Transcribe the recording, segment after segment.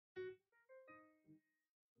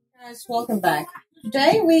Guys, welcome back.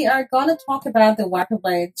 Today we are going to talk about the wiper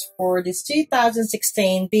blades for this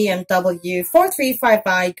 2016 BMW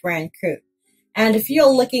 435i Gran Coupe. And if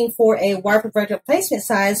you're looking for a wiper blade replacement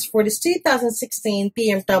size for this 2016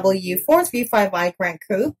 BMW 435i Gran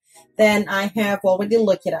Coupe, then I have already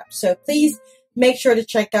looked it up. So please make sure to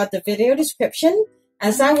check out the video description,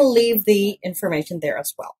 as I will leave the information there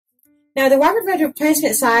as well. Now, the wiper blade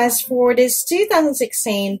replacement size for this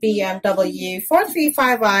 2016 BMW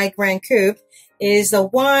 435i Gran Coupe is the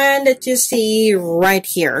one that you see right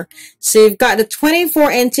here. So you've got the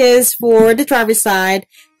 24 inches for the driver's side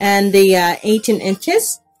and the 18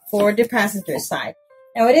 inches for the passenger side.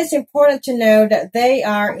 Now, it is important to know that they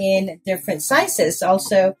are in different sizes.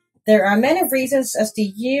 Also, there are many reasons as to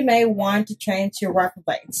you may want to change your wiper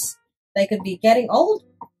blades. They could be getting old,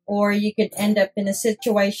 or you could end up in a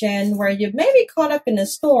situation where you may be caught up in a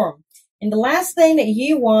storm. And the last thing that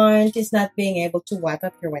you want is not being able to wipe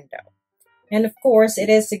up your window. And of course, it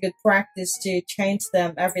is a good practice to change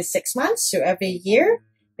them every 6 months or every year,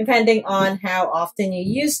 depending on how often you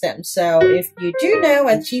use them. So if you do know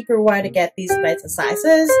a cheaper way to get these blades and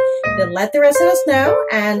sizes, then let the rest of us know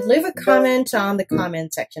and leave a comment on the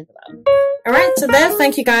comment section below. Alright, so then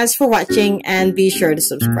thank you guys for watching and be sure to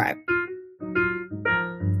subscribe.